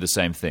automatically do the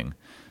same thing.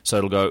 So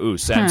it'll go,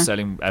 Sam's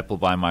selling Apple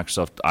by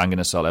Microsoft. I'm going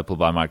to sell Apple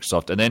by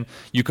Microsoft. And then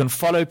you can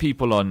follow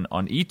people on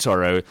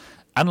eToro.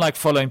 Unlike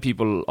following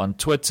people on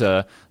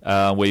Twitter,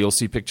 where you'll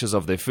see pictures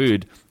of their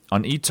food,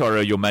 on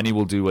eToro, your money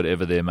will do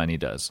whatever their money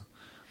does,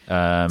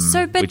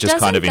 which is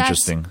kind of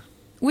interesting.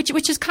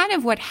 Which is kind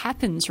of what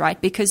happens, right?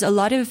 Because a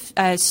lot of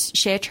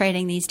share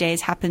trading these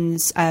days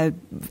happens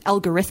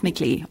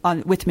algorithmically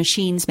with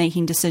machines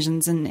making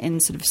decisions in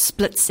sort of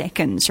split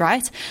seconds,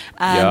 right?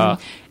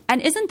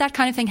 And isn't that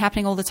kind of thing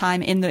happening all the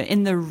time in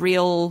the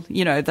real,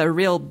 the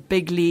real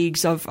big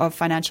leagues of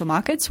financial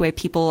markets where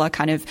people are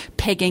kind of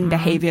pegging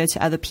behavior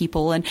to other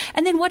people? And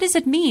then what does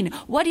it mean?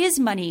 What is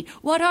money?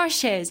 What are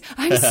shares?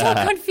 I'm so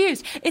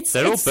confused. It's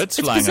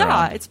bizarre.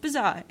 Around. It's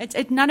bizarre.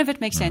 None of it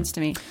makes sense to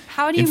me.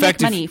 How do you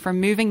make money from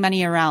moving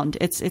money around?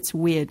 It's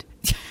weird.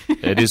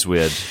 It is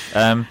weird.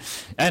 And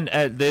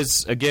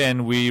there's,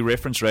 again, we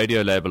reference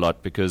Radiolab a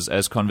lot because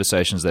as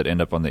conversations that end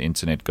up on the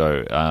internet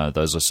go,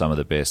 those are some of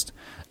the best.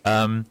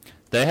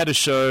 They had a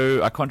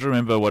show, I can't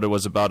remember what it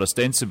was about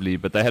ostensibly,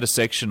 but they had a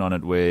section on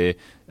it where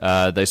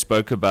they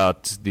spoke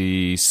about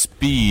the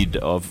speed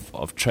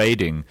of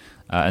trading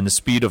and the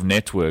speed of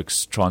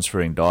networks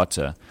transferring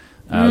data.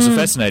 It was a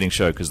fascinating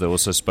show because they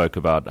also spoke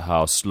about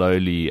how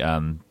slowly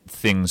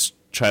things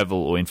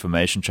travel or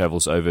information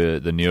travels over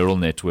the neural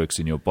networks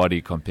in your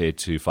body compared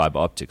to fiber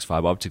optics.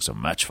 Fiber optics are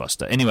much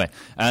faster. Anyway.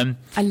 I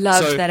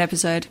loved that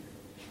episode.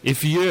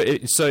 If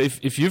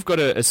you've got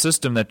a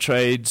system that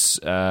trades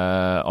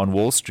on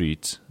Wall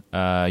Street,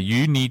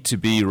 you need to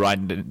be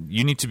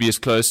as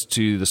close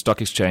to the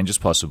stock exchange as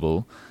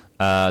possible.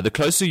 the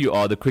closer you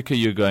are, the quicker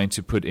you're going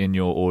to put in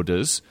your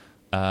orders.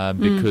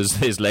 Because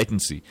there's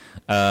latency,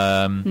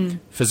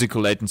 physical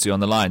latency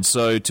on the line.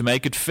 So to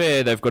make it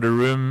fair, they've got a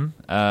room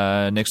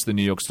next to the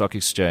New York Stock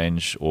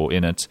Exchange, or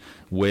in it,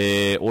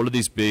 where all of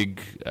these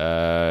big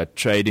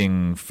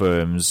trading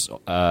firms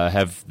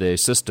have their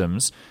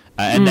systems,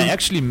 and they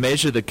actually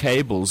measure the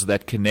cables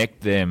that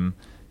connect them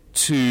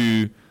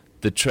to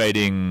the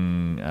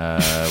trading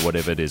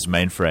whatever it is,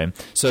 mainframe,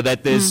 so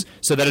that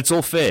it's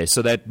all fair,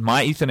 so that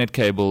my Ethernet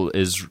cable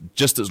is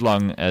just as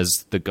long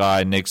as the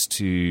guy next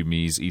to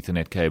me's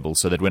Ethernet cable,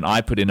 so that when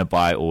I put in a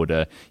buy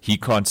order, he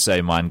can't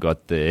say mine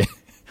got there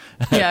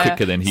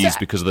quicker than his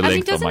because of the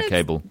length of my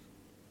cable.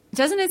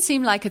 Doesn't it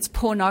seem like it's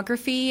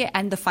pornography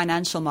and the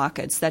financial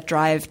markets that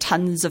drive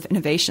tons of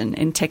innovation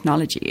in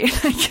technology?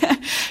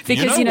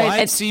 Because why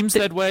it seems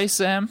that way,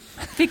 Sam?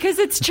 Because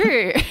it's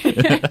true.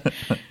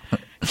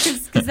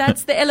 Because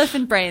that's the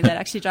elephant brain that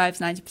actually drives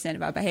 90%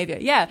 of our behavior.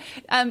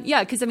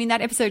 Because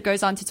that episode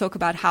goes on to talk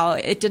about how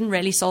it didn't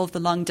really solve the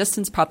long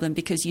distance problem,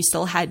 because you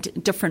still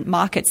had different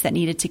markets that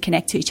needed to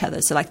connect to each other.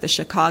 So like the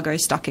Chicago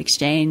Stock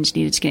Exchange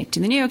needed to connect to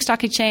the New York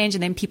Stock Exchange,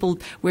 and then people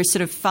were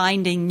sort of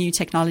finding new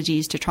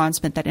technologies to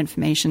transmit that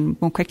information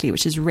more quickly,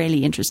 which is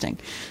really interesting.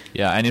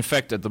 Yeah, and in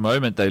fact, at the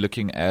moment, they're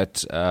looking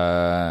at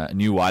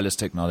new wireless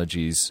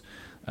technologies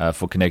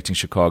for connecting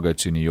Chicago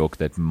to New York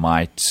that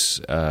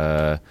might,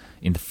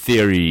 in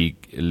theory,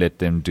 let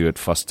them do it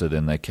faster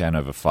than they can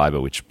over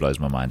fiber, which blows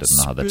my mind. I don't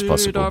know how that's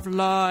possible. Speed of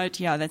light.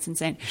 Yeah, that's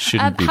insane.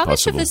 Shouldn't be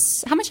possible.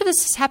 How much of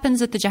this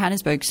happens at the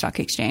Johannesburg Stock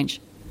Exchange?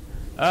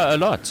 A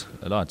lot.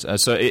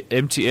 So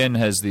MTN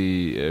has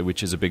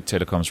which is a big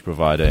telecoms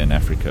provider in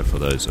Africa, for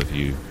those of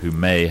you who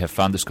may have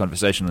found this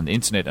conversation on the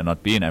internet and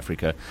not be in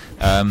Africa.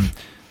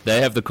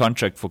 They have the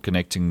contract for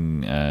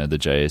connecting the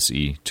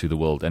JSE to the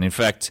world. And in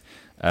fact,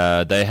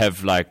 they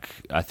have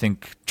I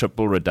think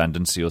triple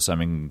redundancy or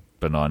something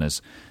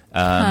bananas.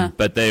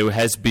 But there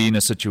has been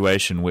a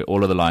situation where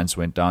all of the lines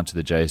went down to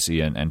the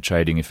JSE and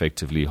trading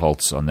effectively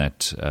halts on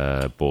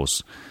that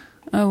bourse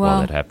while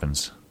that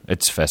happens.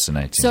 It's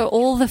fascinating. So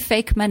all the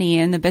fake money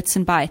and the bits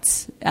and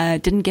bytes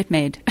didn't get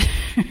made.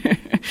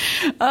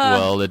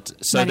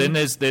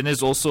 Then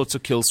there's all sorts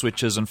of kill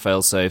switches and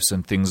fail safes,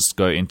 and things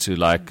go into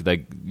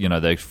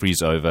they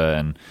freeze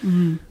over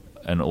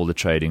and all the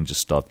trading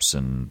just stops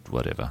and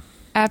whatever.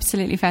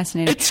 Absolutely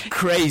fascinating. It's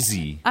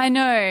crazy. I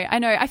know.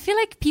 I feel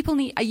like people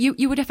need...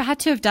 You would have had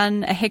to have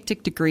done a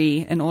hectic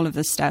degree in all of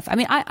this stuff. I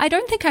mean, I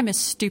don't think I'm a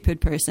stupid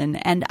person,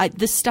 and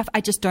this stuff,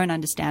 I just don't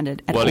understand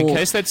it at all. Well, in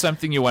case that's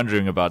something you're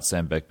wondering about,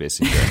 Sam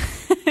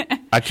Beck-Bessinger,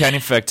 I can, in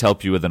fact,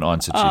 help you with an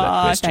answer to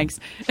that question. Thanks.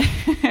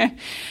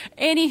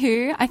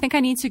 Anywho, I think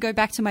I need to go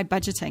back to my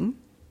budgeting.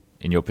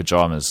 In your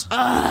pajamas.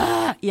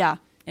 Yeah,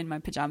 in my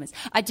pajamas.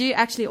 I do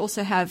actually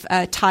also have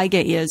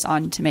tiger ears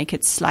on to make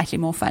it slightly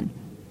more fun.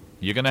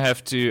 You're going to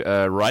have to,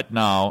 right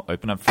now,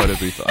 open up Photo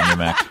Booth on your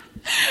Mac.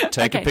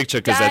 Take a picture,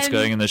 because that's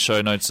going in the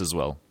show notes as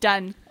well.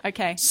 Done.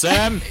 Okay.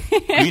 Sam,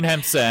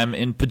 Greenham Sam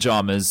in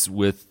pajamas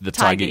with the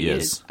tiger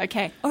ears.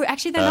 Okay. Oh,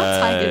 actually, they're not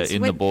tigers.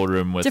 In the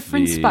ballroom with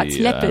different spots.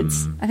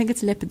 Leopards. I think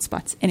it's leopard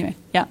spots. Anyway,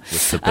 yeah.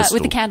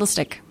 With the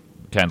candlestick.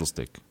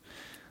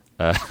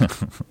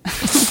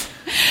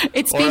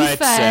 It's been fun.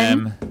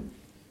 Sam.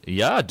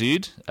 Yeah,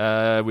 dude.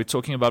 We're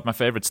talking about my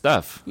favorite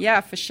stuff.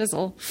 Yeah, for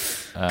shizzle.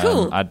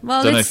 Cool. I don't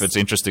know if it's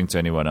interesting to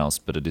anyone else,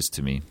 but it is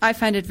to me. I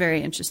find it very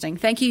interesting.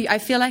 Thank you. I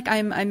feel like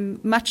I'm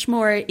much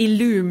more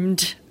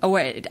illumined.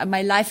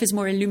 My life is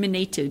more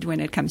illuminated when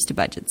it comes to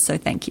budgets. So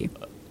thank you.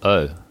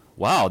 Oh,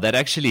 wow. That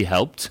actually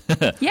helped.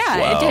 Yeah,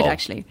 wow. It did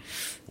actually.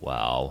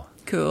 Wow.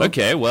 Cool.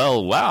 Okay,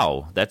 well,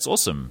 wow. That's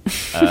awesome.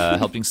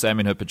 Helping Sam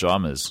in her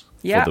pajamas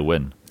for the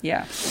win.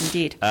 Yeah,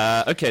 indeed.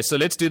 Okay, so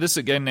let's do this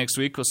again next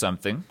week or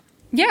something.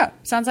 Yeah,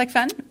 sounds like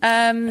fun.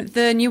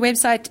 The new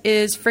website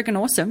is friggin'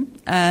 awesome.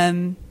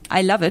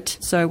 I love it,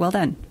 so well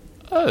done.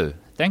 Oh,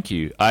 thank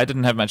you. I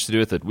didn't have much to do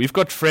with it. We've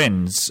got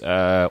friends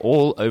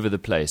all over the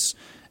place.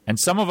 And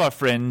some of our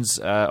friends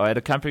are at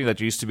a company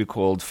that used to be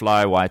called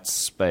Fly White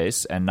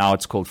Space, and now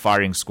it's called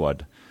Firing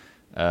Squad.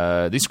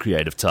 These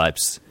creative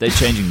types, they're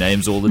changing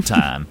names all the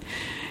time.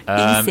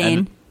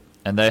 Insane.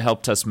 And they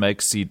helped us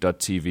make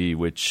Seed.tv,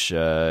 which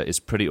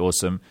is pretty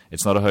awesome.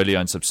 It's not a wholly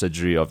owned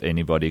subsidiary of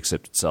anybody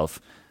except itself.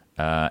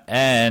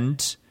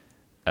 And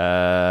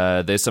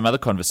there's some other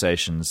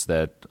conversations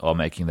that are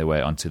making their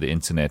way onto the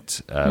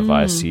internet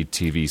via Seed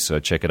TV, so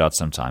check it out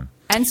sometime.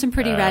 And some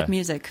pretty rad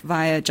music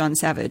via John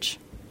Savage.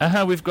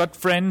 We've got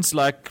friends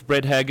like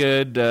Brett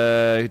Haggard,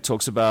 who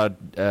talks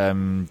about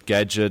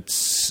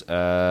gadgets,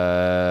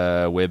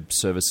 web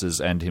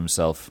services, and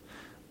himself,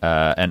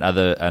 and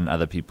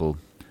other people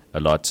a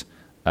lot.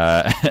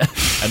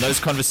 And those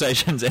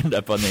conversations end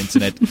up on the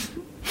internet.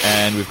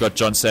 And we've got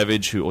John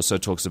Savage, who also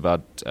talks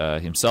about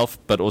himself,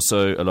 but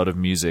also a lot of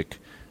music.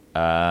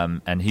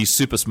 And he's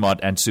super smart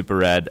and super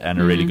rad, and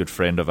a really good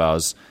friend of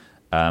ours.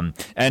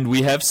 And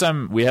we have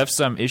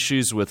some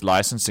issues with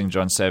licensing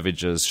John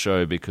Savage's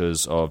show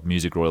because of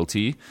music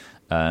royalty.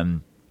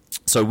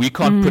 So we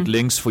can't put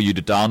links for you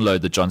to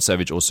download the John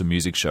Savage Awesome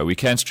Music Show. We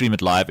can stream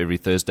it live every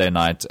Thursday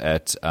night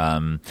at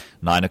 9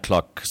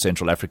 o'clock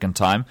Central African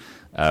time,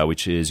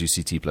 which is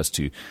UCT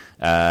 +2.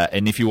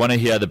 And if you want to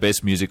hear the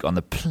best music on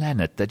the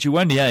planet that you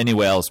won't hear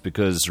anywhere else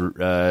because,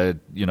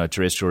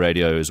 terrestrial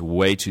radio is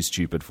way too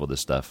stupid for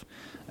this stuff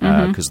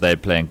because they're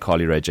playing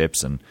Carly Rae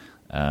Jepsen.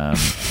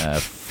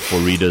 For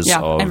readers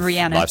of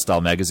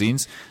lifestyle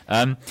magazines.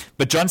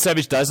 But John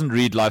Savage doesn't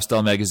read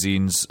lifestyle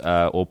magazines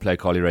or play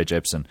Carly Rae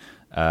Jepsen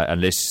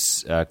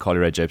unless Carly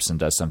Rae Jepsen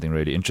does something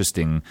really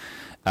interesting.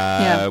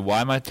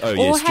 Why am I? Or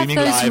have streaming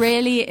those live.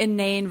 Really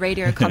inane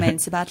radio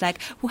comments about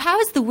like, well,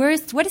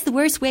 what is the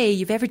worst way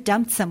you've ever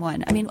dumped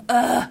someone? I mean,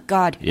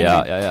 God.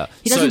 Yeah.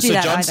 He doesn't do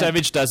that John either.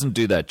 Savage doesn't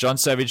do that. John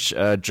Savage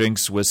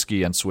drinks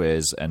whiskey and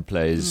swears and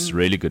plays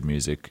really good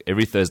music.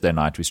 Every Thursday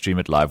night we stream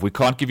it live. We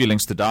can't give you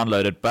links to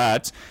download it,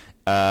 but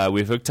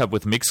we've hooked up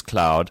with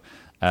Mixcloud.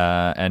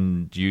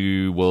 And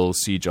you will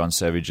see John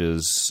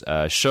Savage's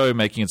show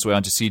making its way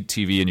onto Seed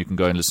TV, and you can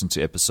go and listen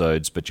to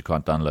episodes, but you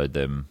can't download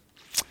them.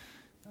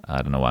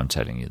 I don't know why I'm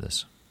telling you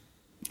this.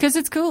 Because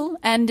it's cool,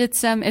 and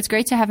it's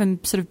great to have him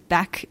sort of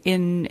back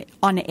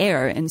on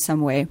air in some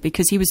way,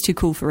 because he was too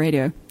cool for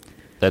radio.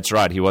 That's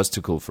right, he was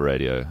too cool for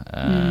radio.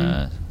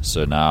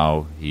 So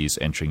now he's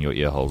entering your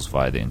ear holes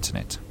via the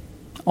internet.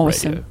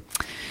 Awesome. Radio.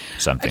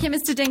 Something. Okay,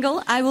 Mr.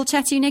 Dingle, I will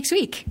chat to you next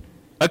week.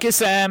 Okay,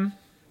 Sam.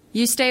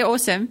 You stay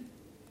awesome.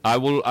 I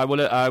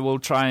will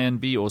try and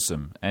be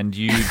awesome, and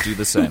you do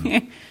the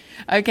same.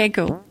 Okay,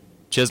 cool.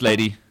 Cheers,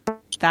 lady.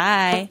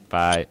 Bye.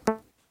 Bye.